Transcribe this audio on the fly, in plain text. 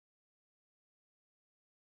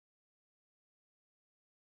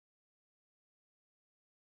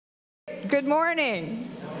Good morning.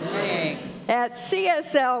 Good morning. At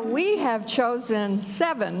CSL, we have chosen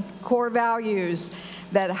 7 core values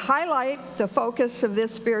that highlight the focus of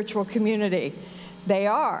this spiritual community. They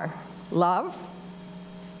are love,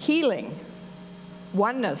 healing,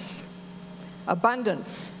 oneness,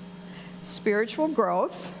 abundance, spiritual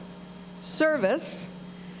growth, service,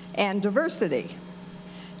 and diversity.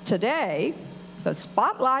 Today, the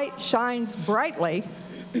spotlight shines brightly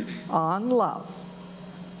on love.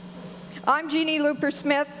 I'm Jeanne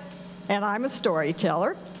Looper-Smith, and I'm a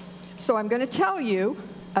storyteller, so I'm going to tell you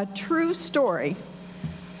a true story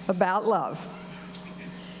about love.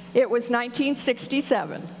 It was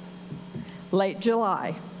 1967, late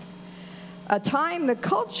July, a time the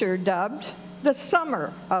culture dubbed the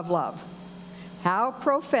Summer of Love. How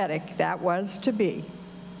prophetic that was to be.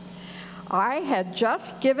 I had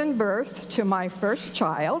just given birth to my first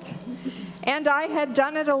child, and I had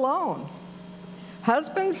done it alone.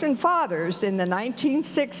 Husbands and fathers in the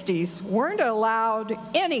 1960s weren't allowed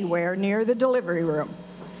anywhere near the delivery room.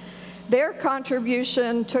 Their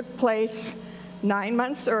contribution took place 9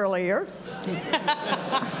 months earlier.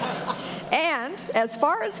 And as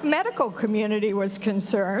far as the medical community was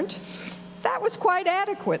concerned, that was quite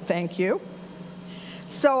adequate, thank you.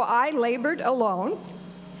 So I labored alone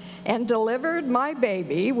and delivered my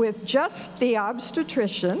baby with just the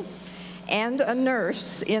obstetrician and a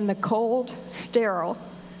nurse in the cold, sterile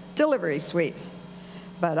delivery suite.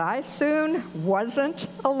 But I soon wasn't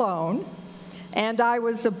alone, and I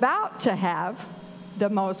was about to have the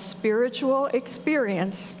most spiritual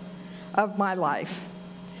experience of my life.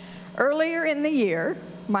 Earlier in the year,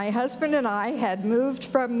 my husband and I had moved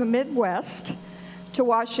from the Midwest to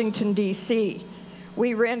Washington, D.C.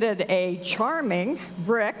 We rented a charming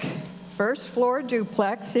brick first-floor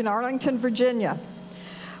duplex in Arlington, Virginia.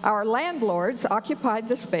 Our landlords occupied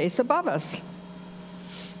the space above us.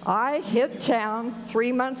 I hit town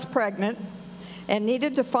 3 months pregnant and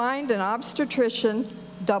needed to find an obstetrician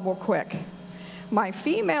double quick. My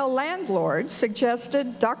female landlord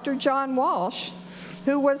suggested Dr. John Walsh,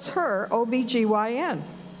 who was her OBGYN.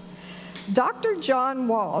 Dr. John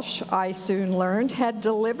Walsh, I soon learned, had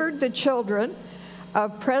delivered the children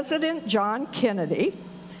of President John Kennedy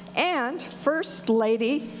and First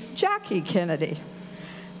Lady Jackie Kennedy.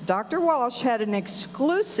 Dr. Walsh had an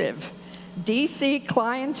exclusive D.C.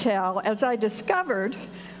 clientele, as I discovered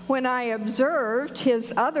when I observed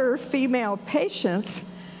his other female patients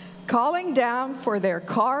calling down for their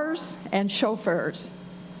cars and chauffeurs.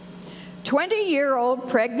 20-year-old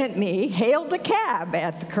pregnant me hailed a cab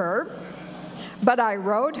at the curb, but I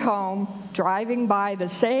rode home driving by the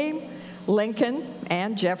same Lincoln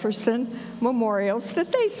and Jefferson memorials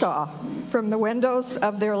that they saw from the windows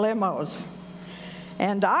of their limos.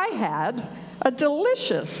 And I had a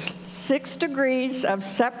delicious 6 degrees of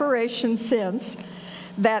separation since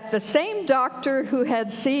that the same doctor who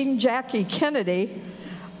had seen Jackie Kennedy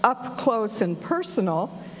up close and personal,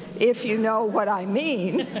 if you know what I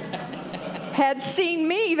mean, had seen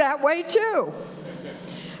me that way too.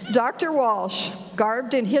 Dr. Walsh,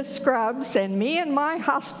 garbed in his scrubs, and me in my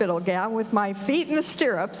hospital gown with my feet in the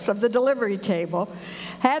stirrups of the delivery table,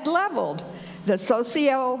 had leveled the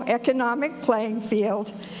socioeconomic playing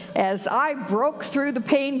field as I broke through the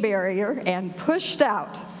pain barrier and pushed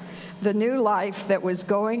out the new life that was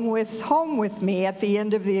going home with me at the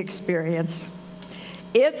end of the experience.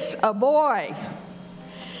 It's a boy.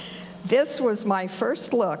 This was my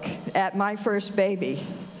first look at my first baby.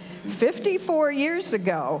 54 years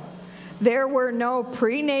ago, there were no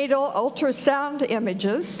prenatal ultrasound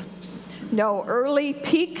images, no early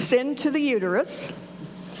peeks into the uterus,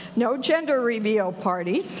 no gender reveal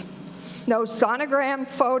parties, no sonogram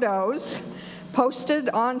photos posted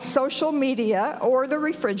on social media or the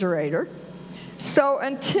refrigerator. So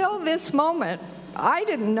until this moment, I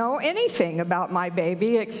didn't know anything about my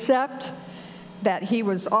baby except that he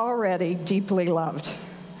was already deeply loved.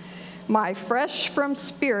 My fresh from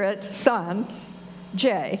spirit son,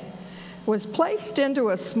 Jay, was placed into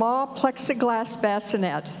a small plexiglass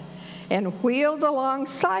bassinet and wheeled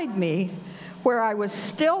alongside me where I was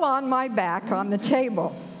still on my back on the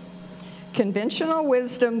table. Conventional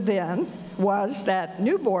wisdom then was that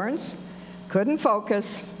newborns couldn't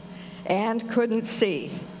focus and couldn't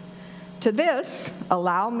see. To this,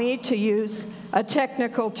 allow me to use a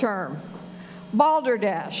technical term,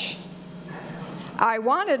 balderdash. I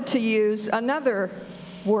wanted to use another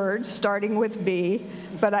word starting with B,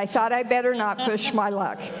 but I thought I better not push my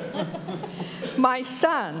luck. My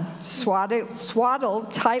son,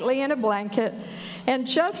 swaddled tightly in a blanket, and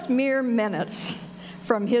just mere minutes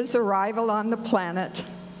from his arrival on the planet,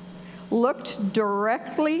 looked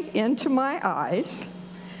directly into my eyes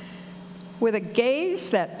with a gaze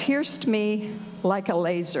that pierced me like a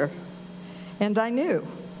laser. And I knew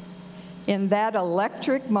in that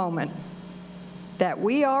electric moment that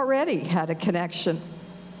we already had a connection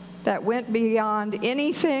that went beyond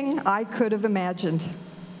anything I could have imagined.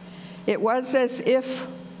 It was as if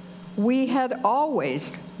we had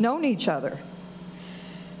always known each other,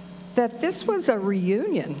 that this was a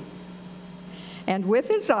reunion. And with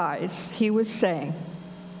his eyes, he was saying,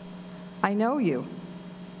 I know you.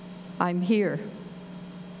 I'm here.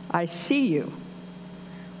 I see you.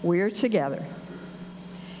 We're together.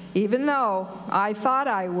 Even though I thought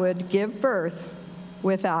I would give birth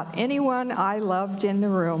without anyone I loved in the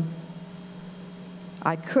room,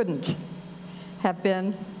 I couldn't have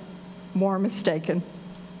been more mistaken.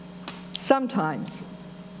 Sometimes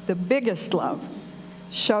the biggest love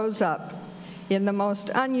shows up in the most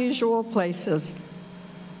unusual places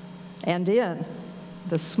and in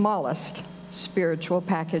the smallest spiritual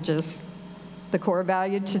packages. The core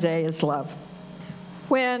value today is love.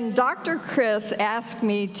 When Dr. Chris asked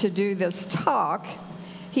me to do this talk,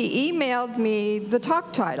 he emailed me the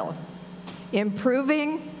talk title,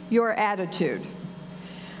 Improving Your Attitude.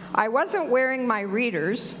 I wasn't wearing my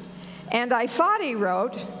readers, and I thought he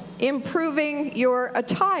wrote, Improving Your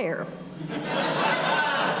Attire.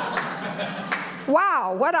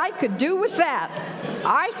 Wow, what I could do with that.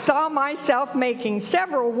 I saw myself making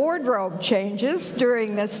several wardrobe changes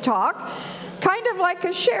during this talk, kind of like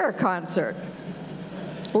a Cher concert.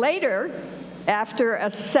 Later, after a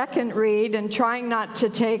second read and trying not to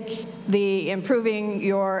take the Improving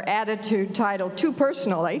Your Attitude title too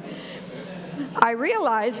personally, I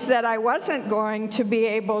realized that I wasn't going to be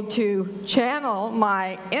able to channel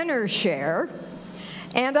my inner Cher,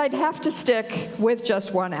 and I'd have to stick with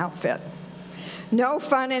just one outfit. No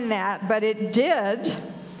fun in that, but it did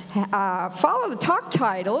follow the talk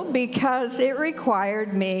title because it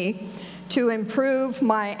required me to improve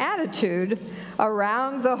my attitude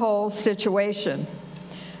around the whole situation.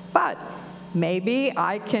 But maybe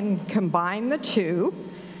I can combine the two,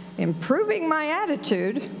 improving my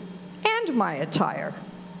attitude and my attire.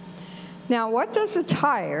 Now, what does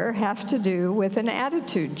attire have to do with an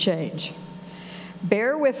attitude change?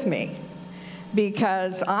 Bear with me,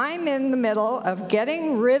 because I'm in the middle of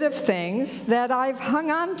getting rid of things that I've hung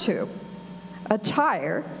on to,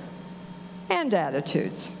 attire and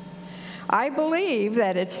attitudes. I believe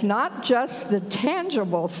that it's not just the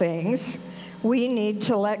tangible things we need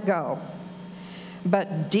to let go,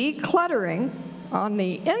 but decluttering on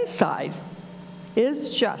the inside is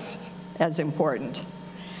just as important.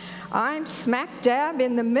 I'm smack dab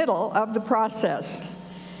in the middle of the process,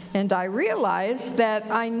 and I realized that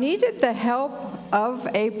I needed the help of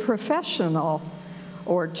a professional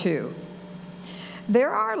or two.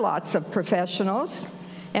 There are lots of professionals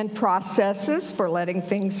and processes for letting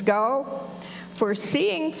things go, for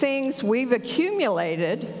seeing things we've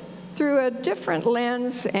accumulated through a different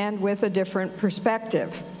lens and with a different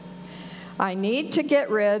perspective. I need to get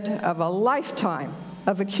rid of a lifetime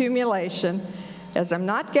of accumulation, as I'm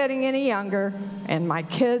not getting any younger and my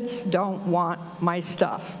kids don't want my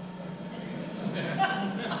stuff.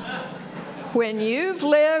 When you've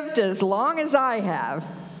lived as long as I have,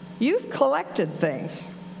 you've collected things: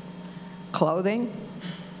 clothing,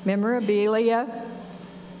 memorabilia,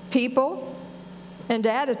 people, and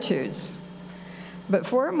attitudes. But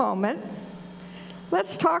for a moment,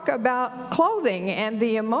 let's talk about clothing and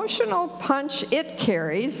the emotional punch it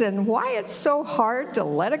carries and why it's so hard to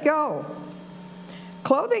let it go.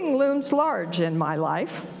 Clothing looms large in my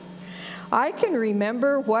life. I can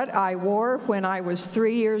remember what I wore when I was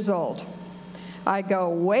 3 years old. I go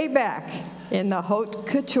way back in the haute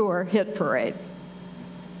couture hit parade.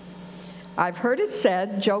 I've heard it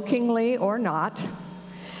said, jokingly or not,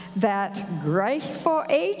 that graceful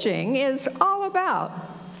aging is all about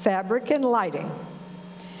fabric and lighting.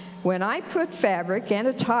 When I put fabric and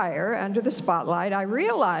attire under the spotlight, I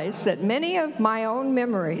realized that many of my own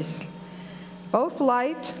memories, both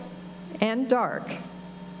light and dark,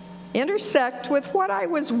 intersect with what I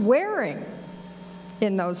was wearing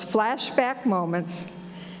in those flashback moments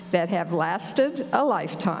that have lasted a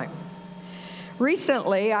lifetime.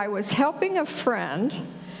 Recently, I was helping a friend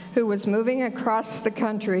who was moving across the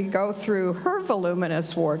country go through her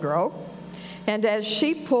voluminous wardrobe, and as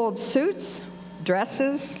she pulled suits,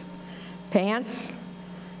 dresses, pants,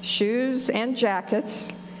 shoes, and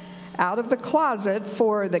jackets out of the closet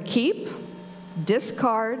for the keep,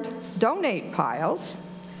 discard, donate piles,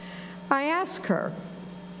 I asked her,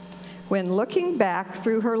 when looking back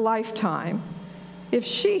through her lifetime, if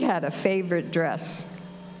she had a favorite dress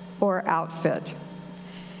or outfit.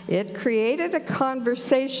 It created a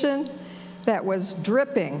conversation that was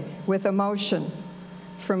dripping with emotion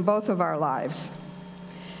from both of our lives.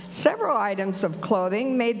 Several items of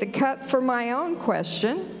clothing made the cut for my own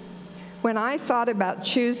question when I thought about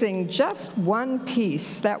choosing just one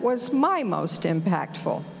piece that was my most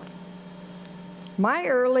impactful. My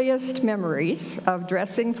earliest memories of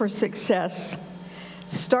dressing for success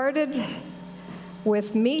started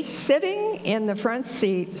with me sitting in the front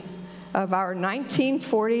seat of our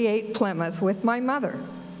 1948 Plymouth with my mother.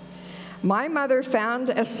 My mother found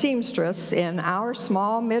a seamstress in our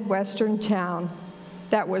small Midwestern town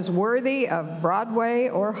that was worthy of Broadway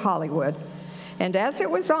or Hollywood. And as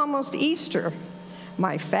it was almost Easter,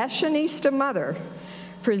 my fashionista mother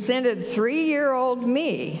presented 3-year-old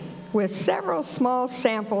me with several small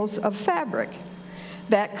samples of fabric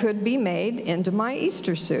that could be made into my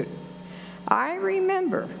Easter suit. I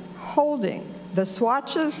remember holding the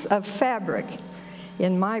swatches of fabric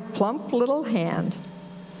in my plump little hand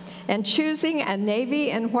and choosing a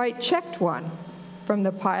navy and white checked one from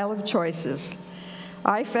the pile of choices.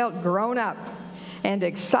 I felt grown up and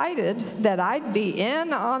excited that I'd be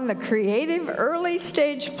in on the creative early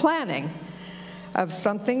stage planning of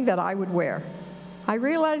something that I would wear. I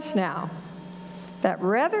realize now that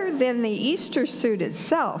rather than the Easter suit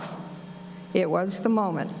itself, it was the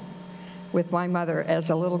moment with my mother as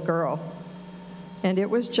a little girl. And it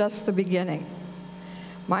was just the beginning.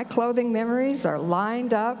 My clothing memories are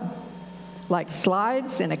lined up like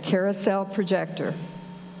slides in a carousel projector.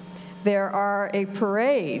 There are a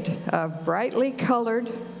parade of brightly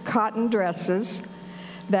colored cotton dresses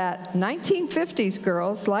that 1950s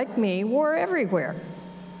girls like me wore everywhere,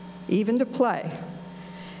 even to play,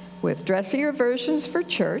 with dressier versions for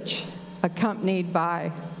church, accompanied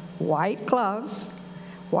by white gloves,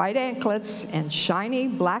 white anklets, and shiny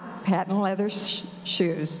black patent leather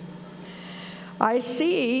shoes. I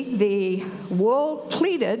see the wool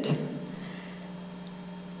pleated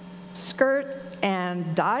skirt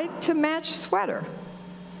and dyed-to-match sweater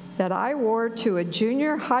that I wore to a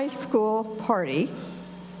junior high school party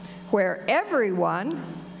where everyone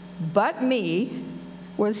but me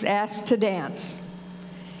was asked to dance,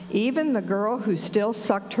 even the girl who still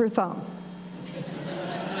sucked her thumb.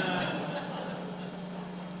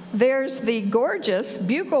 There's the gorgeous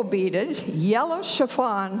bugle-beaded yellow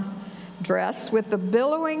chiffon dress with the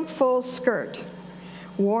billowing full skirt,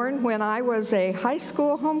 worn when I was a high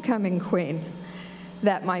school homecoming queen,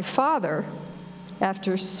 that my father,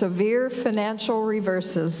 after severe financial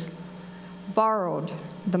reverses, borrowed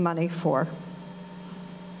the money for.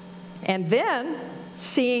 And then,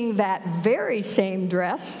 seeing that very same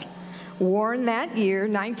dress worn that year,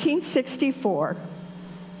 1964,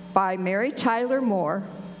 by Mary Tyler Moore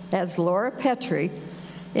as Laura Petrie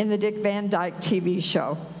in the Dick Van Dyke TV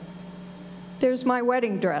show. There's my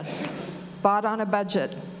wedding dress, bought on a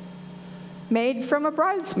budget, made from a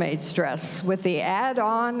bridesmaid's dress with the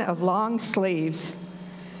add-on of long sleeves,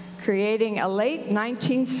 creating a late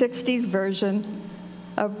 1960s version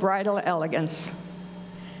of bridal elegance.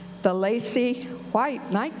 The lacy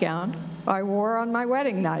white nightgown I wore on my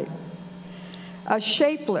wedding night. A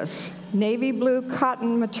shapeless navy blue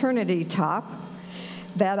cotton maternity top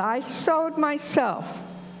that I sewed myself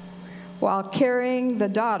while carrying the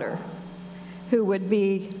daughter who would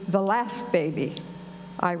be the last baby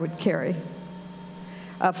I would carry.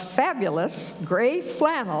 A fabulous gray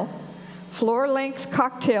flannel floor-length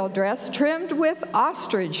cocktail dress trimmed with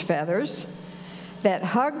ostrich feathers that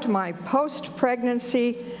hugged my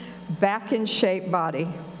post-pregnancy back-in-shape body.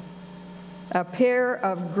 A pair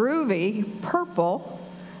of groovy purple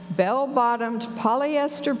bell-bottomed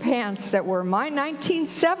polyester pants that were my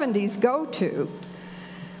 1970s go-to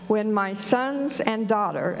when my sons and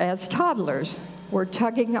daughter, as toddlers, were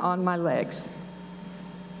tugging on my legs.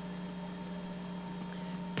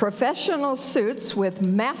 Professional suits with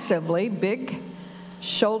massively big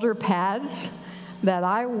shoulder pads that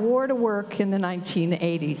I wore to work in the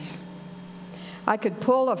 1980s. I could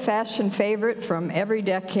pull a fashion favorite from every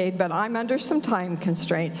decade, but I'm under some time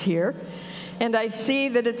constraints here, and I see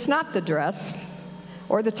that it's not the dress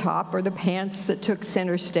or the top or the pants that took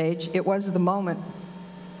center stage. It was the moment.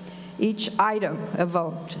 Each item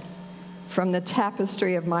evoked from the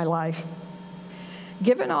tapestry of my life.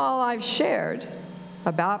 Given all I've shared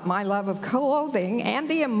about my love of clothing and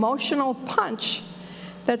the emotional punch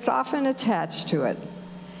that's often attached to it,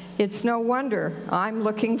 it's no wonder I'm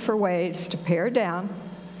looking for ways to pare down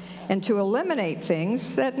and to eliminate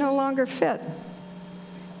things that no longer fit.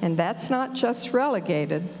 And that's not just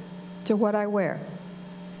relegated to what I wear.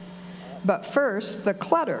 But first, the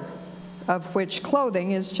clutter of which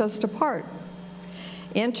clothing is just a part.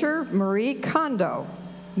 Enter Marie Kondo,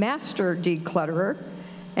 master declutterer,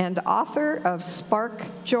 and author of Spark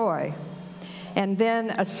Joy, and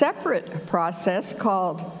then a separate process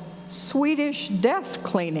called Swedish death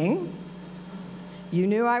cleaning. You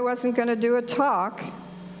knew I wasn't going to do a talk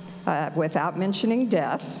without mentioning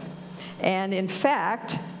death. And in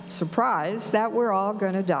fact, surprise, that we're all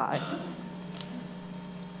going to die.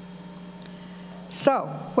 So,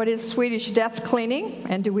 what is Swedish death cleaning?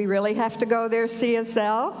 And do we really have to go there,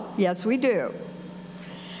 CSL? Yes, we do.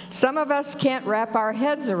 Some of us can't wrap our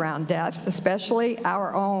heads around death, especially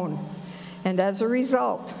our own. And as a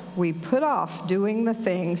result, we put off doing the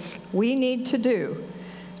things we need to do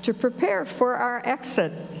to prepare for our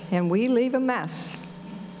exit, and we leave a mess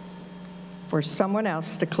for someone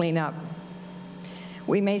else to clean up.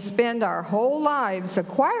 We may spend our whole lives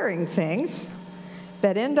acquiring things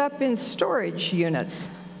that end up in storage units,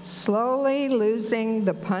 slowly losing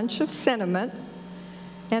the punch of sentiment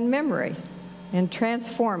and memory and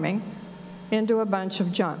transforming into a bunch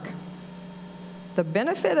of junk. The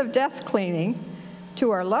benefit of death cleaning to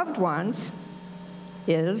our loved ones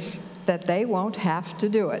is that they won't have to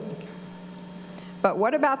do it. But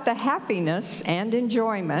what about the happiness and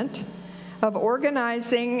enjoyment of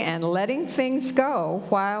organizing and letting things go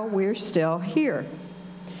while we're still here?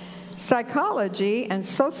 Psychology and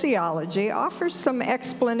sociology offer some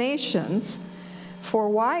explanations for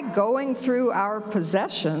why going through our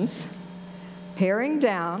possessions, paring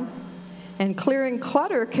down, and clearing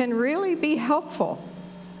clutter can really be helpful,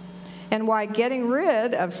 and why getting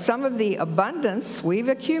rid of some of the abundance we've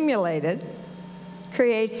accumulated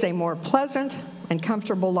creates a more pleasant and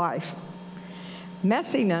comfortable life.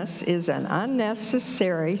 Messiness is an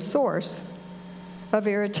unnecessary source of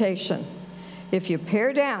irritation. If you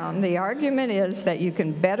pare down, the argument is that you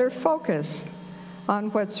can better focus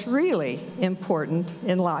on what's really important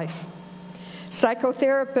in life.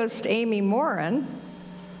 Psychotherapist Amy Morin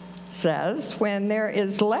says, when there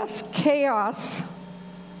is less chaos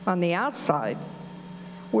on the outside,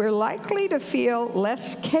 we're likely to feel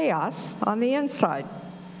less chaos on the inside.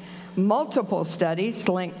 Multiple studies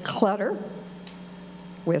link clutter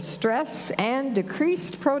with stress and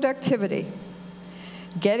decreased productivity.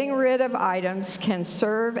 Getting rid of items can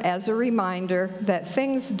serve as a reminder that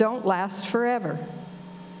things don't last forever,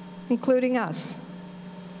 including us.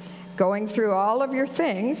 Going through all of your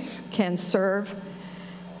things can serve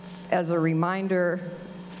as a reminder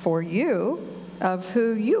for you of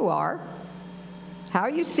who you are, how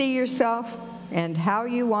you see yourself, and how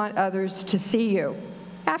you want others to see you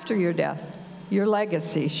after your death, your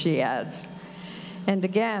legacy, she adds. And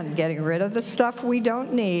again, getting rid of the stuff we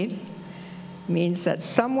don't need means that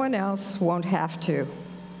someone else won't have to,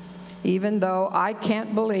 even though I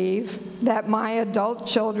can't believe that my adult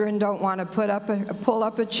children don't want to pull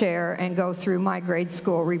up a chair and go through my grade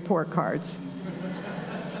school report cards.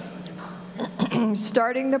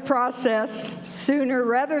 Starting the process sooner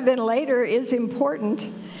rather than later is important,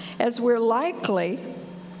 as we're likely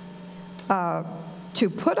to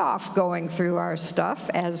put off going through our stuff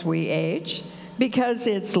as we age, because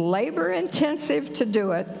it's labor-intensive to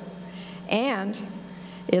do it, and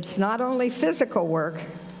it's not only physical work,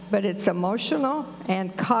 but it's emotional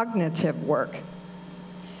and cognitive work.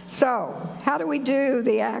 So, how do we do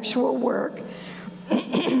the actual work?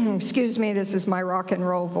 Excuse me, this is my rock and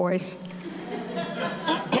roll voice.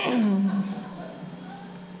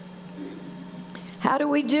 How do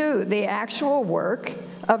we do the actual work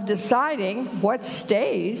of deciding what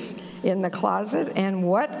stays in the closet and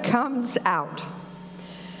what comes out?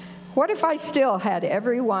 What if I still had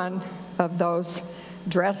every one of those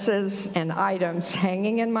dresses and items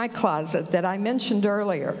hanging in my closet that I mentioned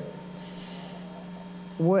earlier?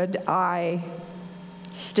 Would I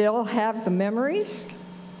still have the memories?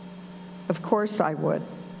 Of course I would.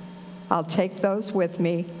 I'll take those with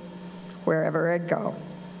me wherever I go.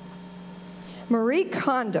 Marie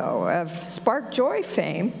Kondo of Spark Joy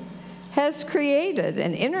fame has created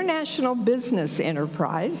an international business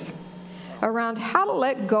enterprise around how to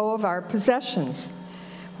let go of our possessions,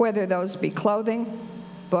 whether those be clothing,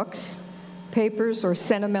 books, papers, or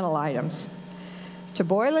sentimental items. To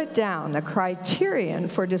boil it down, the criterion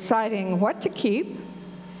for deciding what to keep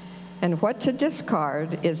and what to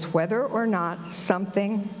discard is whether or not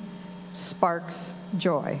something sparks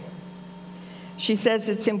joy. She says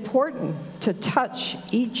it's important to touch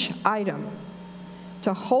each item,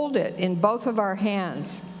 to hold it in both of our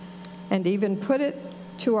hands, and even put it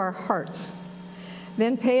to our hearts.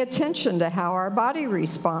 Then pay attention to how our body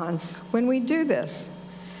responds when we do this.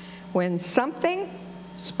 When something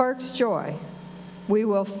sparks joy, we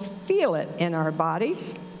will feel it in our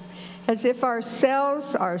bodies, as if our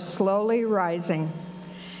cells are slowly rising.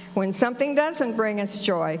 When something doesn't bring us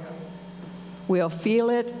joy, we'll feel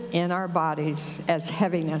it in our bodies as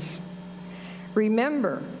heaviness.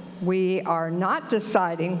 Remember, we are not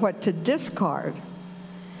deciding what to discard,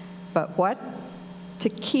 but what to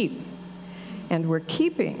keep. And we're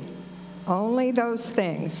keeping only those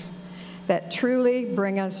things that truly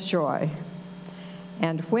bring us joy.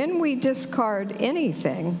 And when we discard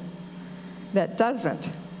anything that doesn't,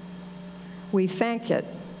 we thank it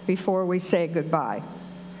before we say goodbye.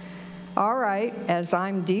 All right, as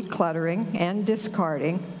I'm decluttering and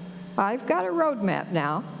discarding, I've got a roadmap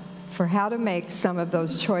now for how to make some of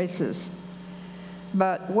those choices.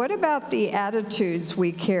 But what about the attitudes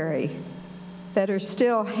we carry that are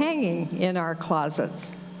still hanging in our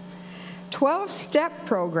closets? 12-step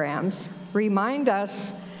programs remind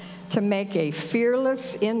us to make a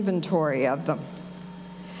fearless inventory of them.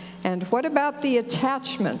 And what about the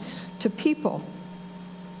attachments to people,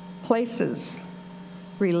 places,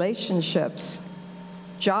 relationships,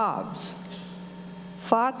 jobs,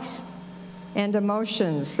 thoughts, and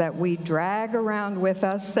emotions that we drag around with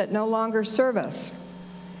us that no longer serve us?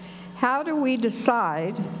 How do we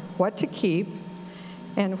decide what to keep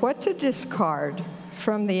and what to discard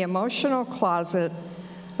from the emotional closet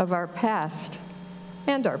of our past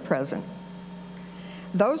and our present?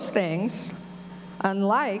 Those things,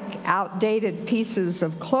 unlike outdated pieces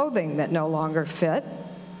of clothing that no longer fit,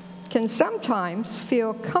 can sometimes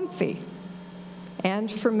feel comfy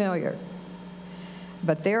and familiar.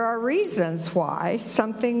 But there are reasons why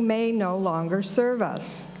something may no longer serve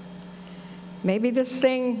us. Maybe this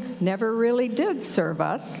thing never really did serve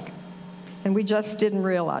us, and we just didn't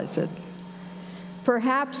realize it.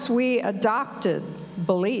 Perhaps we adopted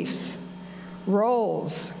beliefs,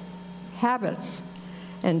 roles, habits,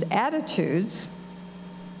 and attitudes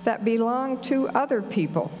that belong to other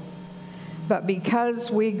people. But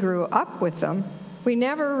because we grew up with them, we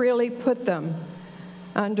never really put them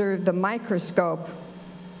under the microscope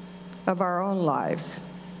of our own lives.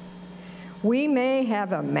 We may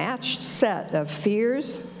have a matched set of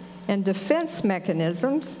fears and defense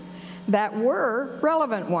mechanisms that were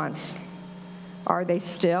relevant once. Are they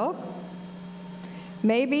still?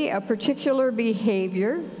 Maybe a particular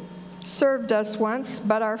behavior served us once,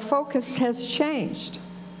 but our focus has changed.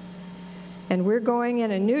 And we're going in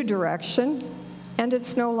a new direction, and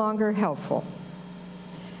it's no longer helpful.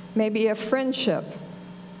 Maybe a friendship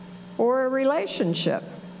or a relationship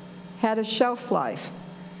had a shelf life.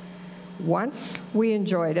 Once we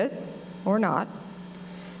enjoyed it, or not,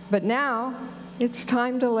 but now it's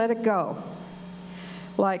time to let it go.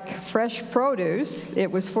 Like fresh produce,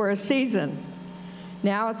 it was for a season.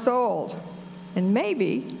 Now it's old, and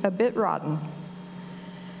maybe a bit rotten.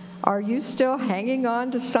 Are you still hanging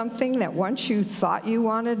on to something that once you thought you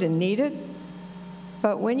wanted and needed,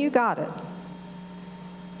 but when you got it,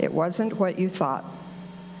 it wasn't what you thought?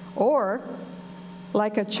 Or,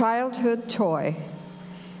 like a childhood toy,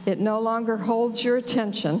 it no longer holds your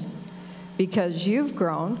attention because you've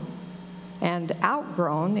grown and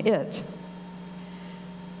outgrown it.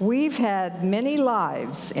 We've had many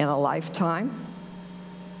lives in a lifetime: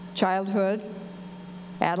 childhood,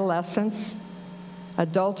 adolescence,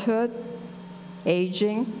 adulthood,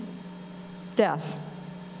 aging, death.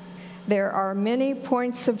 There are many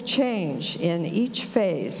points of change in each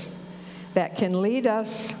phase that can lead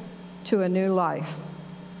us to a new life.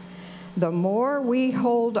 The more we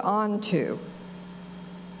hold on to,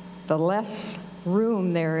 the less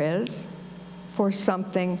room there is for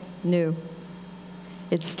something new.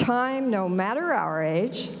 It's time, no matter our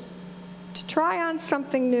age, to try on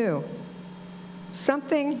something new,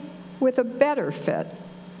 something with a better fit.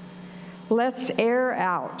 Let's air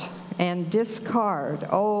out and discard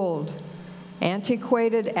old,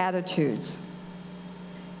 antiquated attitudes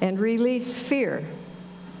and release fear,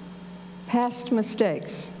 past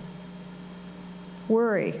mistakes,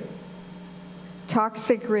 worry,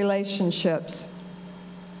 toxic relationships,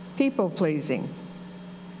 people-pleasing,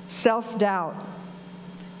 self-doubt,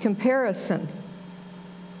 comparison,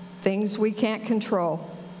 things we can't control,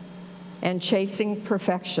 and chasing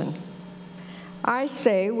perfection. I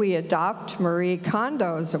say we adopt Marie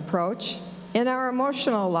Kondo's approach in our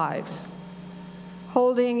emotional lives,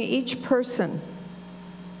 holding each person,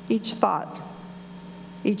 each thought,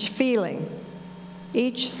 each feeling,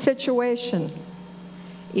 each situation,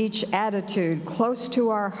 each attitude close to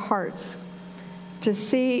our hearts to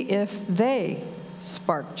see if they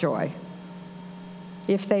spark joy,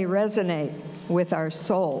 if they resonate with our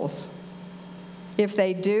souls. If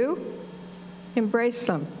they do, embrace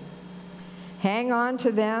them. Hang on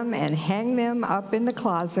to them and hang them up in the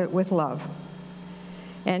closet with love.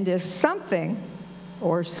 And if something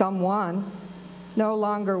or someone no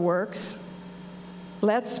longer works,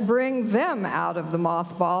 Let's bring them out of the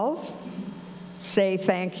mothballs, say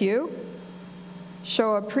thank you,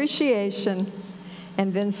 show appreciation,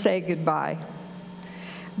 and then say goodbye.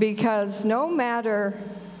 Because no matter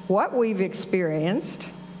what we've experienced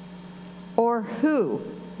or who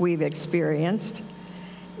we've experienced,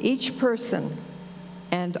 each person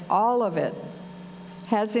and all of it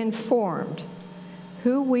has informed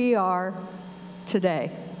who we are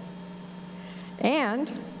today. And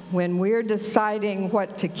when we're deciding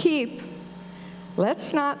what to keep,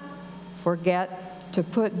 let's not forget to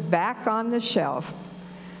put back on the shelf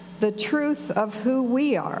the truth of who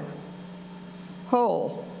we are,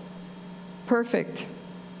 whole, perfect,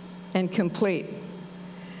 and complete,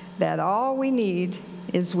 that all we need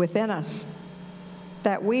is within us,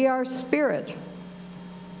 that we are spirit,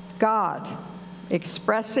 God,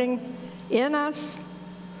 expressing in us,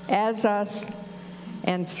 as us,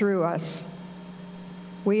 and through us.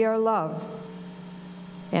 We are love,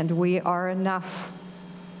 and we are enough.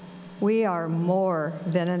 We are more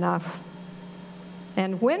than enough.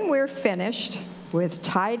 And when we're finished with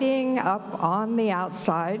tidying up on the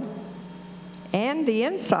outside and the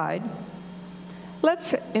inside,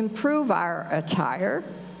 let's improve our attire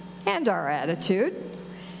and our attitude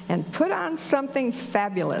and put on something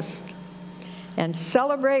fabulous and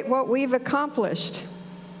celebrate what we've accomplished.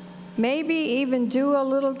 Maybe even do a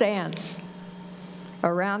little dance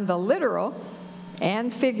around the literal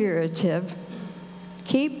and figurative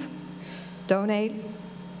keep, donate,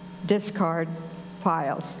 discard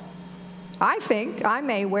piles. I think I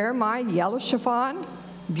may wear my yellow chiffon,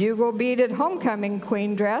 bugle-beaded homecoming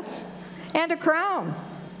queen dress, and a crown,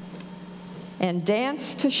 and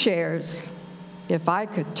dance to Cher's if I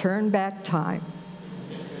could turn back time.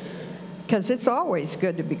 Because it's always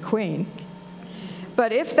good to be queen.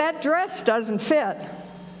 But if that dress doesn't fit,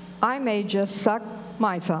 I may just suck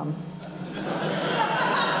my thumb.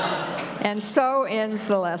 And so ends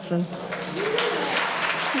the lesson.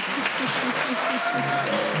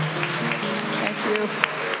 Thank you.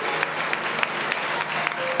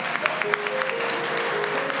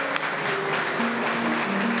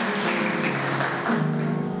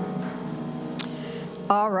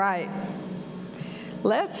 All right.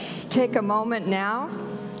 Let's take a moment now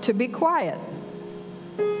to be quiet.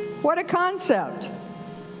 What a concept.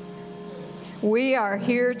 We are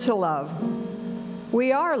here to love.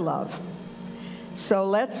 We are love. So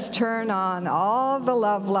let's turn on all the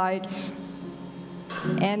love lights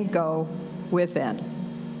and go within.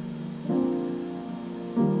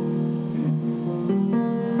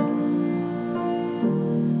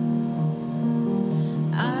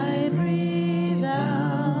 I breathe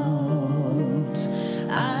out,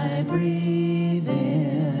 I breathe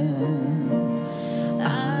in,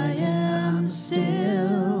 I am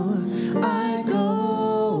still, I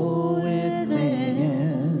go within.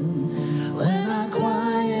 When I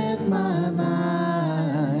quiet my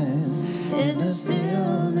mind, in the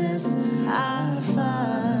stillness I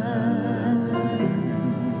find.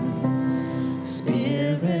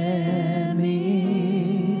 Spirit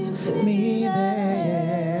meets me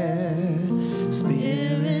there,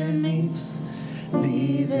 Spirit meets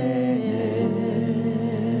me there.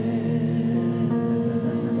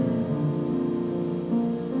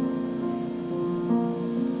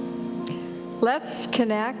 Let's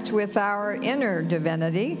connect with our inner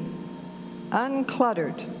divinity,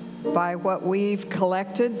 uncluttered by what we've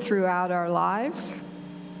collected throughout our lives.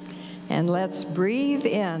 And let's breathe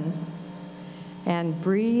in and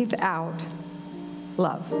breathe out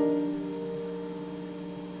love.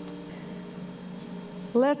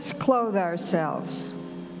 Let's clothe ourselves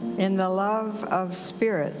in the love of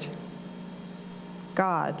Spirit,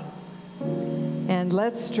 God, and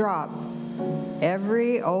let's drop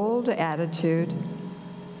every old attitude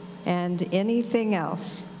and anything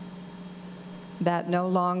else that no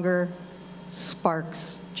longer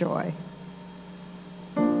sparks joy.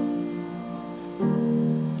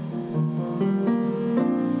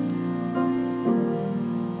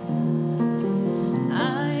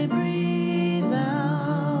 I breathe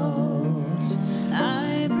out,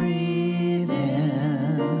 I breathe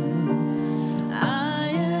in, I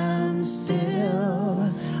am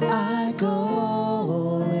still, I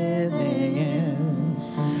go within.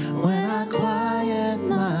 When I quiet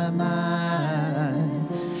my mind,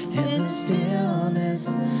 in the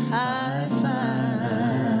stillness I find.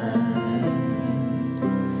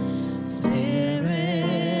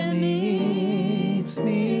 Spirit meets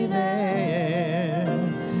me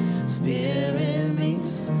there, Spirit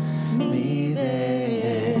meets me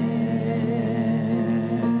there.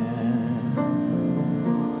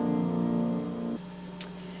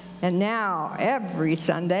 And Now, every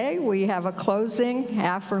Sunday, we have a closing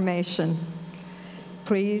affirmation.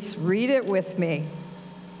 Please read it with me.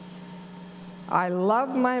 I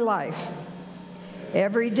love my life.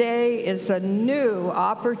 Every day is a new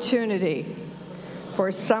opportunity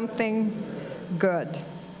for something good.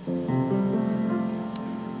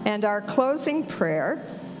 And our closing prayer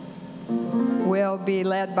will be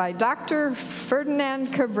led by Dr. Ferdinand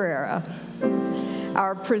Cabrera,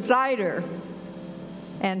 our presider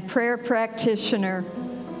and prayer practitioner,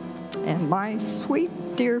 and my sweet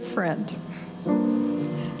dear friend.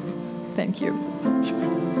 Thank you.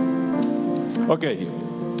 Okay,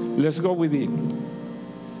 let's go with it.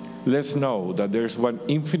 Let's know that there's one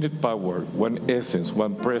infinite power, one essence,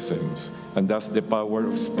 one presence, and that's the power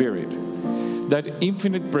of spirit. That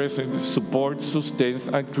infinite presence supports, sustains,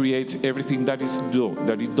 and creates everything that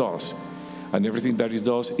it does. And everything that it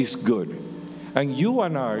does is good. And you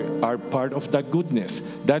and I are part of that goodness.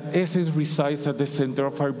 That essence resides at the center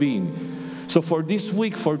of our being. So for this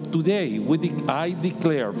week, for today, I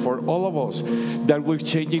declare for all of us that we're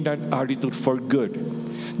changing that attitude for good.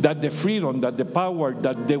 That the freedom, that the power,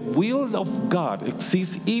 that the will of God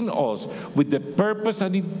exists in us with the purpose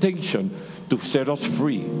and intention to set us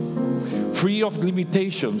free. Free of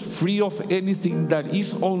limitations, free of anything that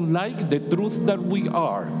is unlike the truth that we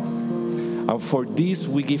are. And for this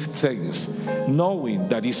we give thanks, knowing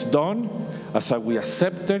that it's done as we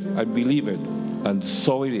accept it and believe it. And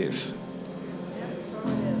so it is.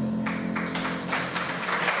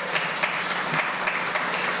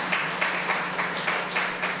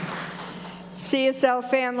 CSL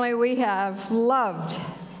family, we have loved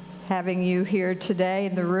having you here today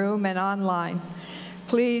in the room and online.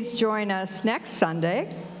 Please join us next Sunday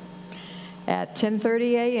at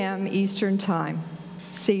 10:30 a.m. Eastern Time.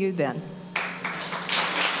 See you then.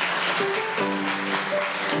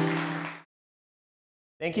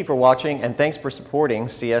 Thank you for watching, and thanks for supporting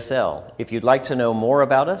CSL. If you'd like to know more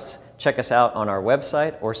about us, check us out on our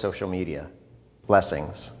website or social media.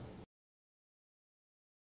 Blessings.